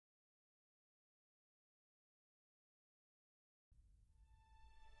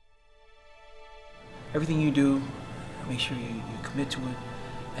everything you do, make sure you commit to it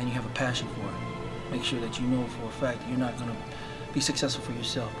and you have a passion for it. Make sure that you know for a fact you're not going to be successful for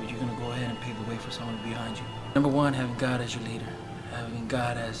yourself, but you're going to go ahead and pave the way for someone behind you. Number one, having God as your leader. Having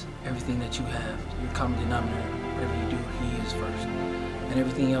God as everything that you have, your common denominator. Whatever you do, He is first. And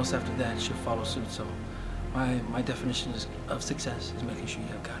everything else after that should follow suit. So my definition of success is making sure you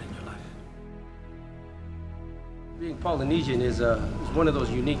have God in your life. Being Polynesian is one of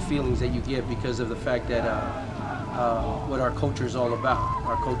those unique feelings that you get because of the fact that what our culture is all about.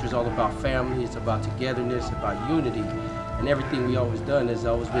 Our culture is all about family, it's about togetherness, about unity, and everything we always done has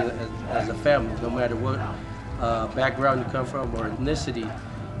always been as a family, no matter what background you come from or ethnicity.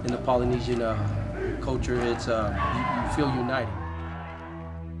 In the Polynesian culture, it's you feel united.